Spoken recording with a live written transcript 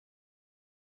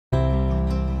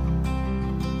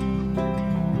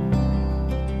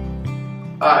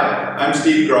Hi, I'm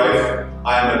Steve Greif.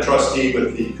 I'm a trustee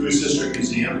with the Coos District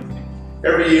Museum.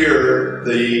 Every year,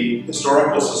 the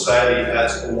Historical Society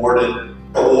has awarded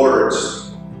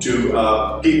awards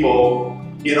to people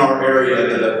in our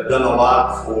area that have done a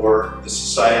lot for the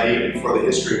society and for the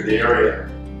history of the area.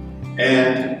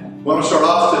 And I want to start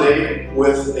off today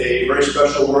with a very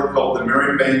special award called the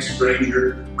Mary Banks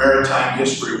Granger Maritime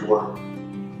History Award.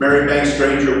 Mary Banks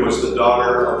Granger was the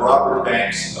daughter of Robert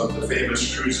Banks of the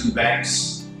famous Cruise and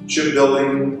Banks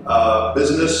shipbuilding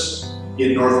business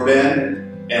in North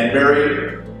Bend, and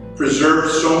Mary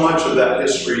preserved so much of that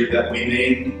history that we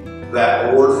named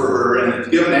that award for her, and it's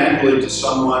given annually to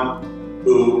someone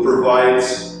who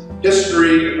provides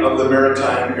history of the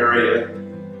maritime area.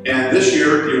 And this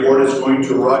year the award is going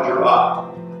to Roger Ott.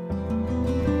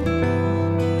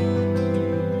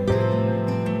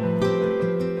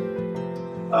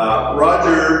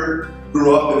 Roger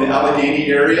grew up in the Allegheny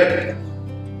area,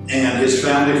 and his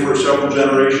family for several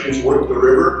generations worked the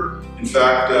river. In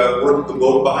fact, worked the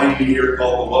boat behind me here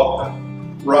called the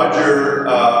Welcome. Roger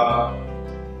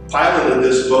piloted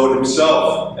this boat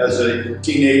himself as a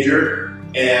teenager,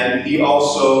 and he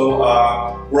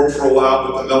also worked for a while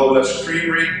with the Mellow West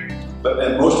Creamery,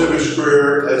 and most of his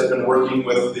career has been working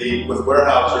with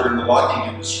Weyerhaeuser in the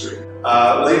logging industry.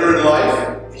 Later in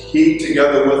life, he,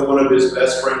 together with one of his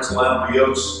best friends, Len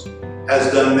Rios,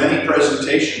 has done many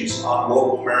presentations on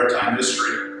local maritime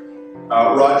history.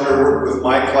 Roger worked with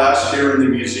my class here in the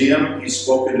museum. He's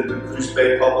spoken to the Coos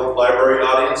Bay Public Library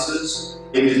audiences.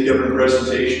 He's given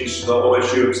presentations to the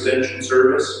OSU Extension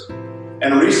Service.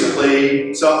 And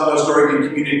recently, Southwest Oregon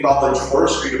Community College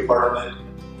Forestry Department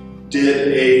did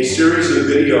a series of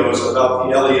videos about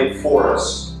the Elliott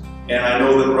Forest. And I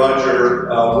know that Roger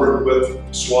worked with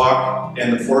SWAC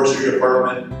and the Forestry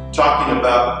Department talking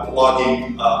about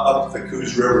logging up the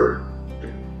Coos River.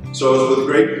 So it's with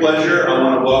great pleasure I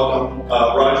want to welcome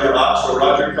Roger Ott. So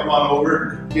Roger, come on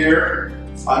over here.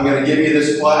 I'm going to give you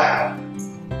this plaque.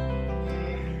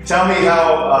 Tell me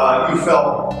how you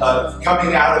felt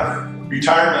coming out of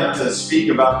retirement to speak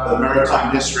about the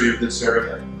maritime history of this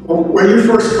area. Well, when you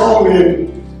first called me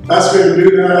and asked me to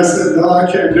do that, I said, no,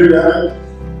 I can't do that.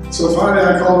 So finally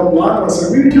I called him Mark and I said,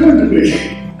 what are you doing to me?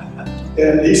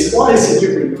 And he said, well, he said, you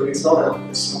can do it. He said, I'll help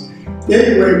you. So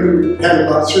anyway, we had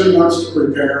about 3 months to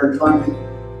prepare, and finally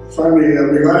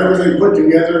we got everything put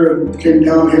together and came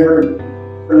down here,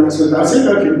 and I said, I think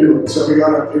I can do it. So we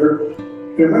got up here,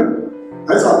 and it went,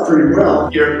 I thought, pretty well.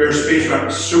 Your speech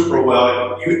went super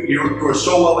well. You were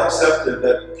so well accepted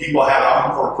that people had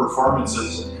encore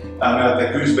performances at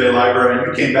the Coos Bay Library, and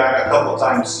you came back a couple of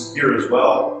times here as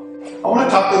well. I want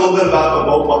to talk a little bit about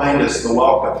the boat behind us, the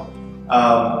Welcome.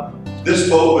 This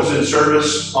boat was in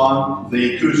service on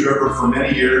the Coos River for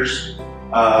many years.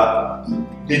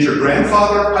 Did your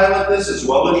grandfather pilot this as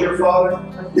well as your father?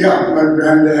 Yeah, my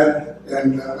granddad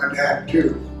and my dad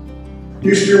too.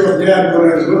 Used to go with Dad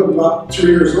when I was little, about 3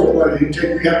 years old. He'd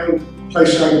take me out to a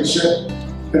place I could sit,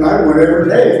 and I went every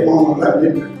day if Mom would let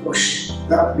me. Of course,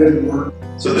 that didn't work.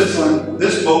 So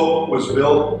this boat was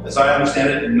built, as I understand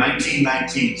it, in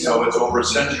 1919, so it's over a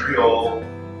century old.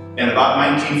 And about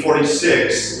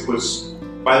 1946, it was,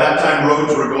 by that time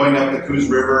roads were going up the Coos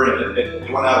River and it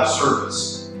went out of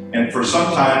service. And for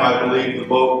some time, I believe the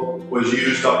boat was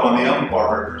used up on the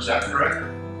Umpqua River, is that correct?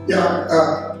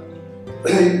 Yeah,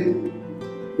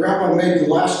 Grandpa made the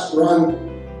last run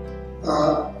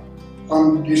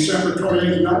on December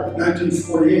 28,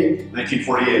 1948.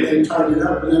 1948. They tied it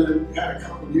up, and then it had a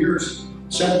couple of years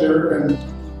set there, and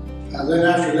then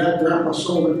after that, Grandpa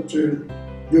sold it to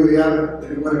Dewey Abbott,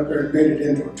 and went up there and made it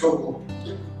into a towboat.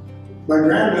 My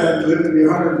granddad lived to be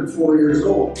 104 years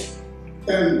old,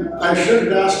 and I should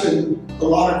have asked him a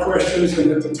lot of questions, and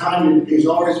at the time he's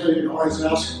always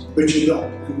asked, but you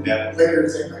don't. And later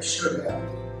think I should have.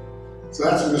 So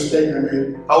that's a mistake I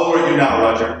made. How old are you now,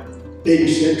 Roger?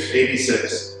 86.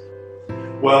 86.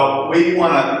 Well, we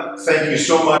want to thank you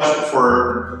so much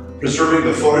for preserving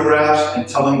the photographs and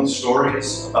telling the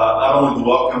stories, not only the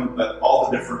Welcome, but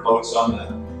all the different boats on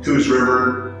the Coos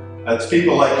River. It's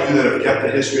people like you that have kept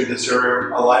the history of this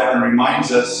area alive and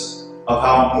reminds us of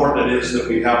how important it is that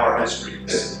we have our history.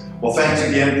 Well, thanks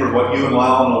again for what you and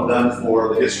Lionel have done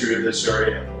for the history of this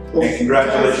area. Well, and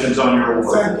congratulations on your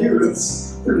award. Thank you.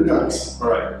 It's pretty nice. All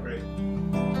right, great.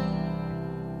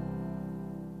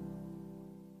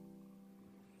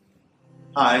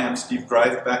 Hi, I'm Steve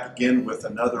Greif, back again with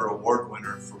another award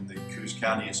winner from the Coos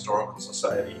County Historical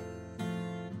Society.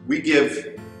 We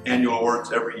give annual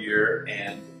awards every year,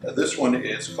 and this one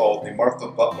is called the Martha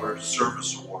Butler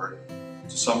Service Award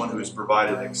to someone who has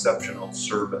provided exceptional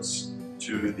service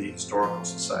to the Historical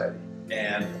Society.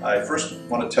 And I first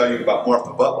want to tell you about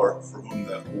Martha Butler, for whom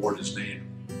the award is named.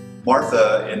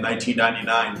 Martha, in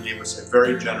 1999, gave us a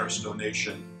very generous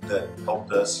donation that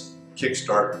helped us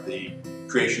kickstart the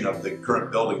creation of the current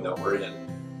building that we're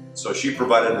in. So she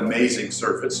provided an amazing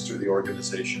service to the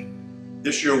organization.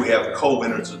 This year we have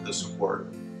co-winners of this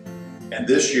award. And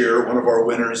this year, one of our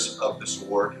winners of this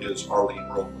award is Arlene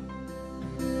Roland.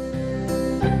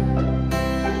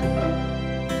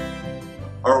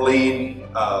 Arlene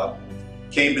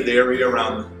came to the area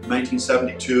around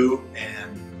 1972,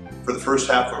 and for the first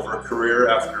half of her career,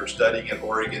 after studying at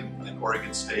Oregon and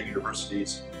Oregon State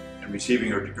universities and receiving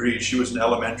her degree, she was an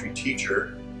elementary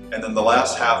teacher. And then the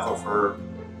last half of her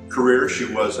career, she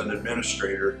was an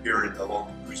administrator here in the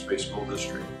local Coos Bay School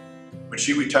District. When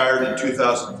she retired in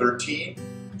 2013,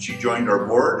 she joined our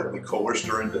board, and we coerced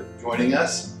her into joining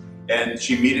us, and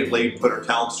she immediately put her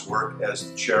talents to work as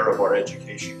the chair of our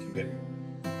education committee.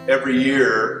 Every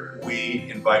year, we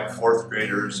invite fourth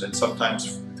graders, and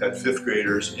sometimes we've had fifth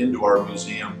graders, into our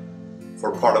museum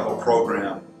for part of a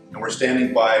program. And we're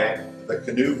standing by the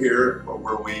canoe here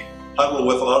where we huddle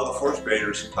with a lot of the fourth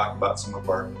graders and talk about some of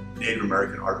our Native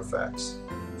American artifacts.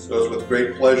 So it's with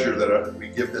great pleasure that we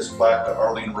give this plaque to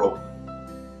Arlene Roland.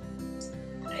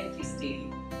 Thank you,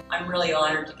 Steve. I'm really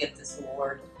honored to get this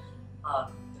award, the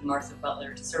Martha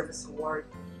Butler Service Award.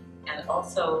 And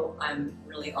also, I'm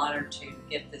really honored to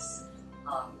get this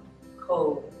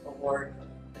co-award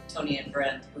with Tony and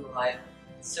Brent, who I've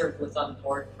served with on the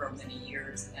board for many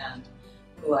years and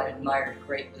who I admired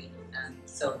greatly. And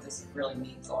so this really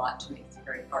means a lot to me. It's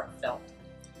very heartfelt.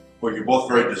 Well, you're both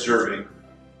very deserving.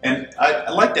 And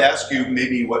I'd like to ask you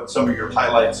maybe what some of your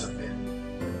highlights have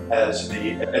been as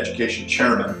the education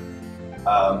chairman.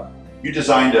 You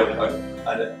designed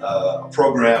a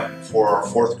program for our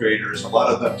fourth graders. A lot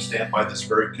of them stand by this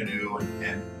very canoe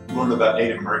and learn about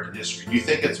Native American history. Do you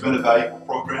think it's been a valuable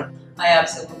program? I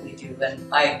absolutely do.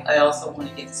 And I also want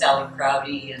to give Sally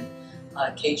Crowdy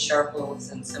and Kate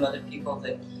Sharples and some other people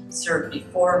that served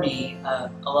before me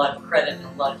a lot of credit, and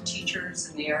a lot of teachers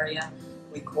in the area.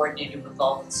 We coordinated with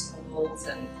all the schools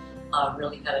and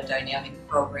really had a dynamic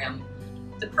program.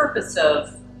 The purpose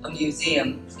of a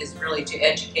museum is really to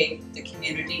educate the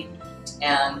community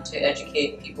and to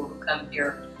educate people who come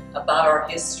here about our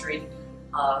history.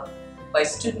 By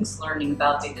students learning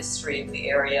about the history of the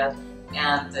area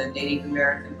and the Native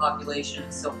American population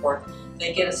and so forth,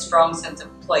 they get a strong sense of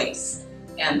place.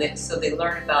 And so they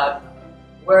learn about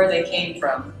where they came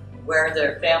from, where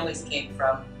their families came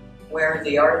from, where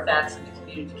the artifacts of the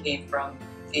community came from.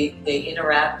 They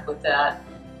interact with that,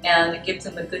 and it gives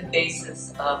them a good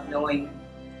basis of knowing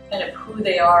kind of who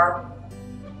they are,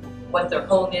 what their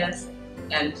home is,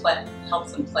 and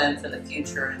helps them plan for the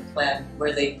future and plan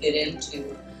where they fit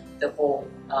into the whole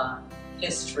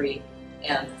history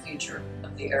and the future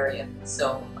of the area.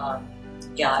 So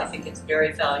yeah, I think it's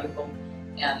very valuable,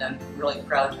 and I'm really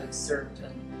proud to have served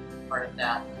and part of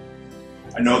that.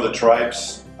 I know the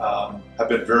tribes have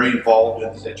been very involved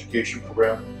in this education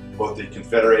program, both the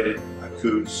Confederated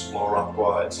Coos, Lower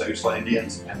Umpqua, and Sayusla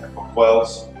Indians, and the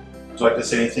Coquelles. Would you like to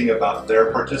say anything about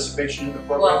their participation in the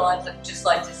program? Well, I'd just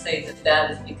like to say that that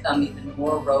has become even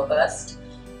more robust,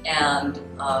 and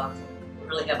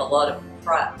really have a lot of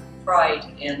pride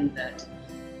in that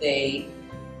they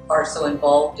are so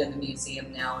involved in the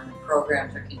museum now, and the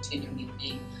programs are continuing to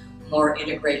be more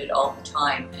integrated all the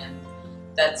time, and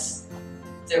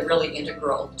they're really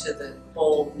integral to the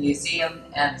whole museum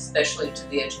and especially to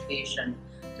the education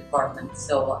department.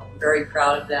 So I'm very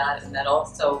proud of that, and that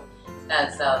also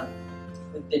has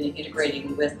we've been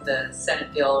integrating with the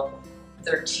Senate Bill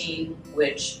 13,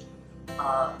 which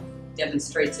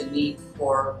demonstrates a need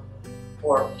for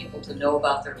people to know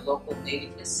about their local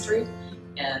Native history,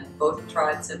 and both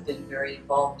tribes have been very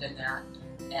involved in that,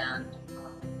 and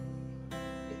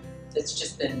it's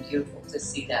just been beautiful to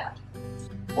see that.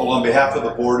 Well, on behalf of the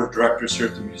board of directors here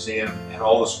at the museum and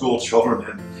all the school children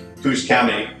in Coos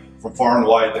County from far and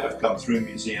wide that have come through the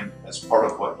museum as part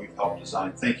of what you've helped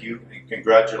design, thank you, and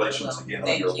congratulations again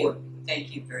on your award.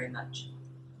 Thank you very much.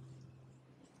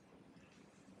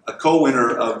 A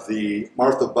co-winner of the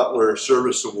Martha Butler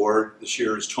Service Award this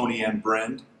year is Tony Ann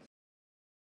Brend.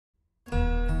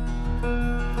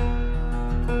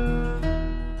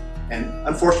 And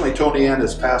unfortunately, Tony Ann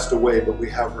has passed away, but we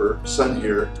have her son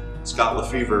here, Scott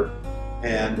Lefevre.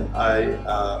 And I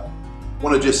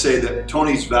want to just say that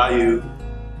Tony's value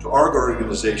to our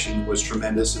organization was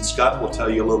tremendous, and Scott will tell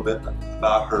you a little bit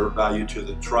about her value to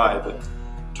the tribe. But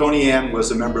Tony Ann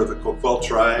was a member of the Coquelle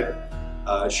tribe.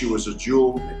 She was a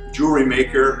jewelry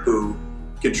maker who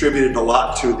contributed a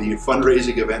lot to the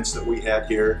fundraising events that we had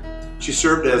here. She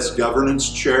served as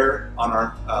governance chair on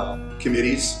our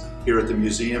committees here at the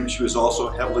museum. She was also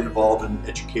heavily involved in the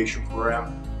education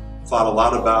program, thought a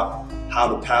lot about how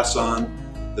to pass on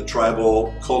the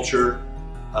tribal culture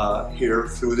here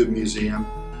through the museum,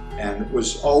 and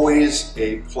was always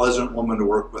a pleasant woman to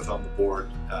work with on the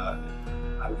board. I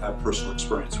have personal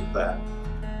experience with that.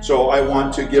 So I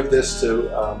want to give this to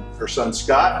her son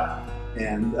Scott,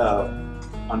 and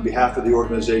on behalf of the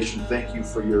organization, thank you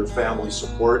for your family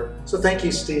support. So thank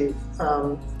you, Steve.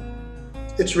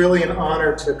 It's really an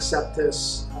honor to accept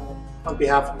this on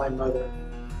behalf of my mother,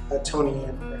 Tony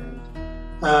Ann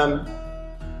Brand.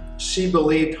 She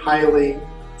believed highly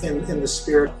in the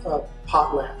spirit of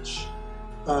potlatch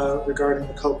regarding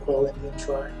the Coquille Indian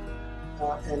tribe.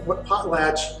 And what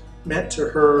potlatch meant to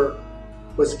her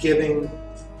was giving,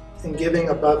 and giving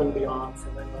above and beyond for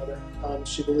my mother.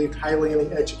 She believed highly in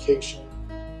the education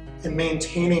and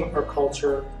maintaining our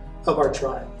culture of our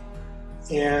tribe.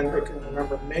 And I can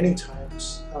remember many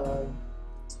times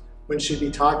when she'd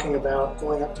be talking about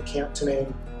going up to Camp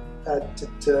Tenay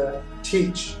to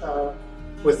teach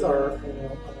with our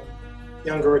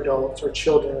younger adults or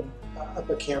children up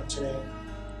at Camp Tenay.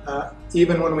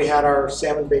 Even when we had our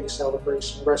salmon bake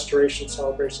celebration, restoration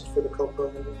celebrations for the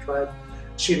Coquille Indian tribe,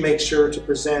 she'd make sure to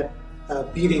present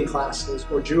beading classes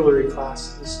or jewelry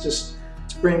classes, just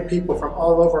to bring people from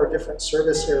all over our different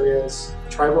service areas,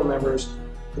 tribal members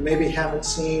who maybe haven't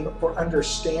seen or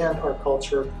understand our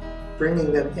culture,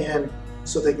 bringing them in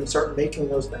so they can start making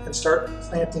those and start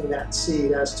planting that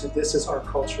seed as to this is our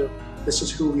culture, this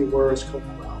is who we were as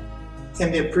Coquille.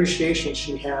 And the appreciation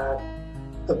she had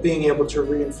of being able to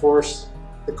reinforce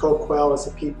the Coquille as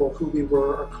a people, who we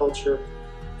were, our culture,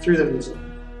 through the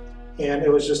museum. And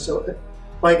it was just,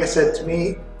 like I said, to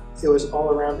me, it was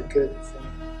all around a good thing.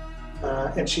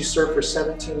 And she served for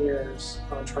 17 years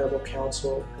on tribal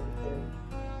council in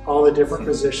all the different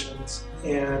positions.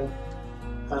 And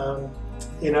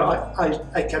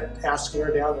I kept asking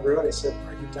her down the road. I said,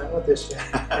 "Are you done with this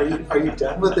yet? Are you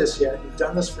done with this yet? You've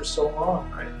done this for so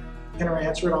long." Right. And her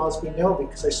answer would always be no,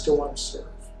 because I still want to serve.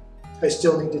 I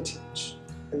still need to teach.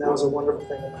 And that was a wonderful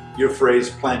thing about it. Your phrase,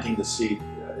 planting the seed,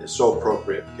 is so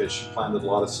appropriate, because she planted a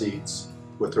lot of seeds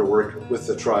with her work with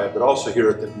the tribe, but also here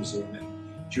at the museum. And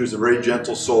she was a very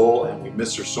gentle soul, and we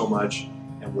miss her so much,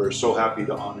 and we're so happy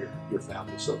to honor your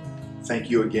family. So thank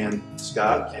you again,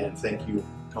 Scott, and thank you,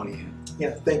 Tony Ann.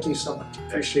 Yeah, thank you so much.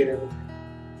 Appreciate everything.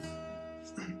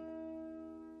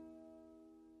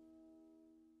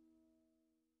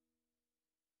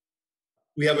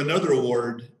 We have another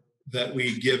award that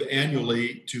we give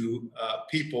annually to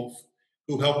people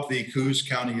who help the Coos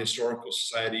County Historical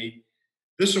Society.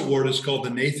 This award is called the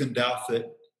Nathan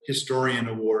Douthit Historian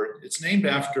Award. It's named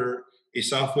after a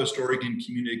Southwest Oregon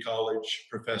Community College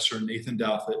professor, Nathan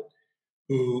Douthit,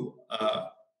 who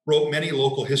wrote many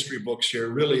local history books here,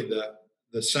 really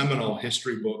the seminal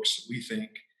history books, we think,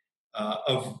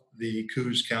 of the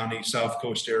Coos County South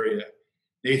Coast area.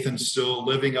 Nathan's still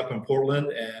living up in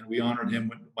Portland, and we honored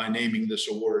him by naming this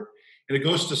award. And it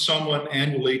goes to someone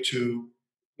annually who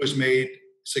has made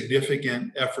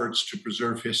significant efforts to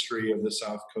preserve history of the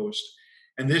South Coast.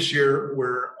 And this year,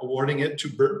 we're awarding it to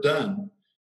Bert Dunn.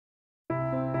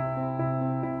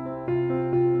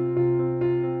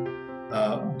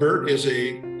 Bert is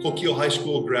a Coquille High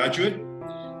School graduate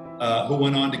who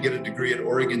went on to get a degree at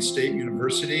Oregon State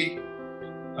University.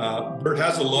 Bert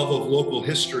has a love of local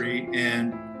history,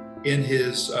 and in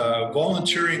his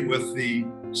volunteering with the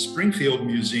Springfield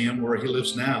Museum, where he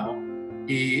lives now,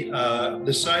 he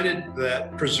decided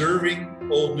that preserving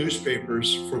old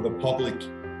newspapers for the public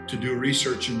to do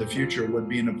research in the future would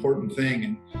be an important thing.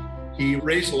 And he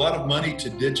raised a lot of money to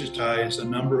digitize a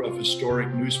number of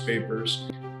historic newspapers.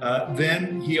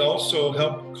 Then he also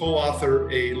helped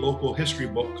co-author a local history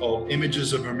book called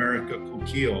Images of America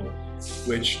Coquille,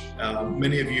 which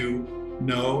many of you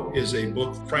know is a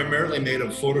book primarily made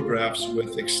of photographs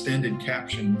with extended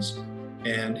captions.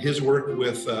 And his work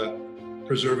with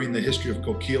preserving the history of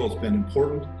Coquille has been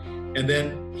important. And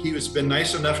then he has been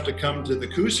nice enough to come to the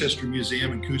Coos History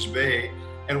Museum in Coos Bay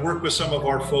and work with some of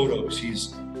our photos.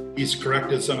 He's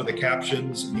corrected some of the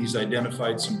captions, and he's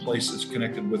identified some places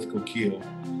connected with Coquille.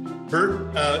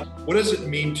 Bert, what does it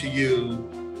mean to you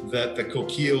that the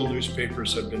Coquille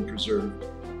newspapers have been preserved?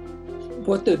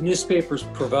 What the newspapers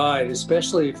provide,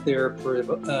 especially if they're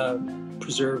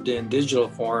preserved in digital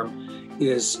form,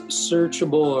 is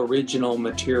searchable original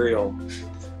material.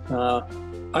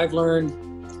 I've learned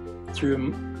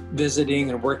through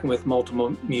visiting and working with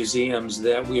multiple museums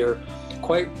that we are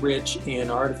quite rich in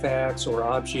artifacts or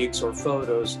objects or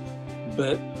photos,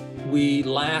 but we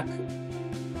lack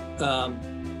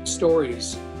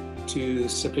stories to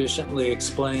sufficiently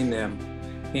explain them.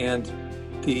 And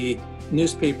the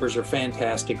newspapers are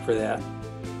fantastic for that.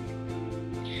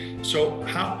 So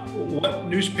what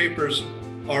newspapers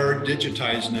are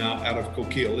digitized now out of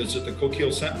Coquille? Is it the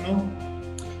Coquille Sentinel?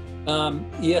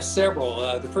 Yes,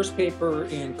 several. The first paper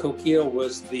in Coquille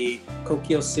was the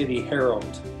Coquille City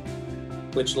Herald,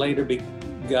 which later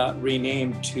got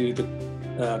renamed to the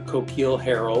Coquille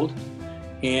Herald.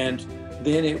 And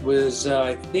then it was,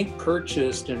 I think,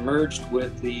 purchased and merged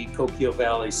with the Coquille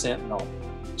Valley Sentinel.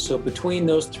 So between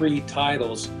those three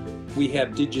titles, we have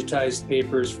digitized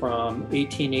papers from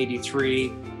 1883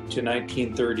 to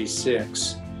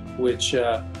 1936, which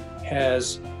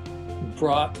has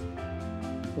brought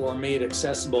or made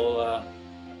accessible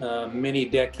many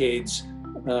decades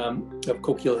of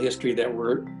Coquille history that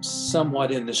were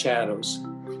somewhat in the shadows.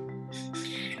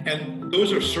 And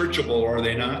those are searchable, are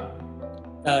they not?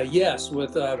 Yes,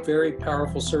 with a very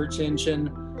powerful search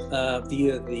engine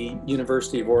via the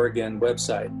University of Oregon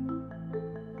website.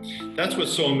 That's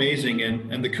what's so amazing.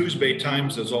 And the Coos Bay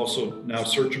Times is also now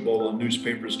searchable on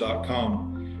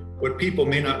newspapers.com. What people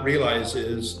may not realize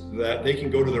is that they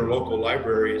can go to their local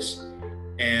libraries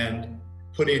and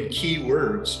put in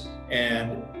keywords,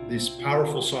 and this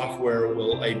powerful software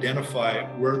will identify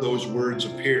where those words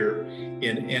appear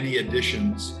in any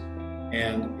editions.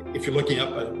 And if you're looking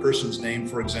up a person's name,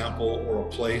 for example, or a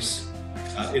place,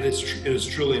 it is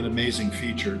truly an amazing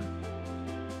feature.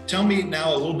 Tell me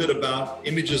now a little bit about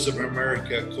Images of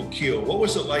America Coquille. What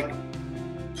was it like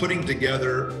putting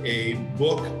together a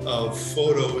book of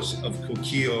photos of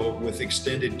Coquille with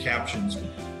extended captions?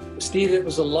 Steve, it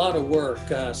was a lot of work,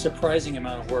 surprising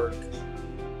amount of work.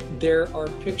 There are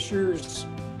pictures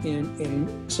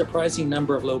in surprising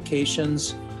number of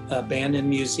locations: Bandon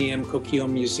Museum, Coquille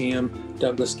Museum,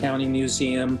 Douglas County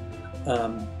Museum,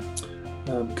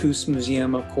 Coos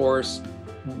Museum, of course,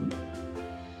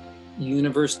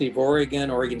 University of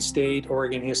Oregon, Oregon State,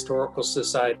 Oregon Historical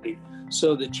Society.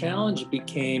 So the challenge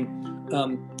became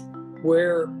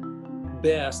where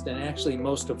best and actually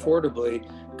most affordably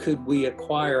could we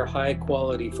acquire high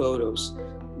quality photos.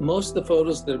 Most of the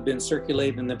photos that have been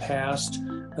circulated in the past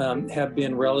have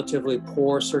been relatively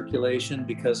poor circulation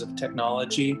because of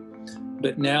technology.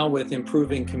 But now with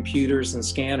improving computers and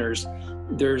scanners,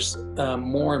 there's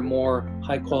more and more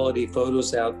high quality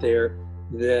photos out there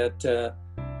that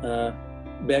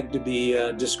beg to be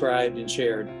described and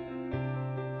shared.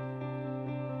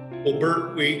 Well,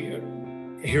 Bert, we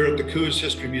here at the Coos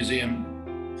History Museum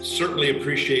certainly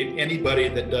appreciate anybody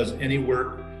that does any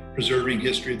work preserving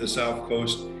history of the South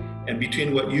Coast. And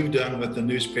between what you've done with the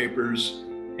newspapers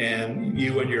and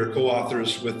you and your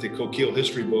co-authors with the Coquille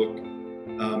History Book,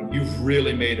 you've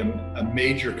really made a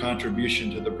major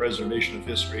contribution to the preservation of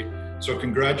history. So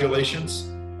congratulations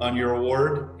on your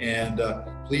award, and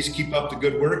please keep up the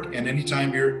good work. And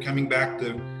anytime you're coming back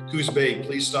to Coos Bay,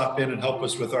 please stop in and help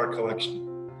us with our collection.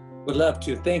 Would love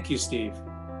to. Thank you, Steve.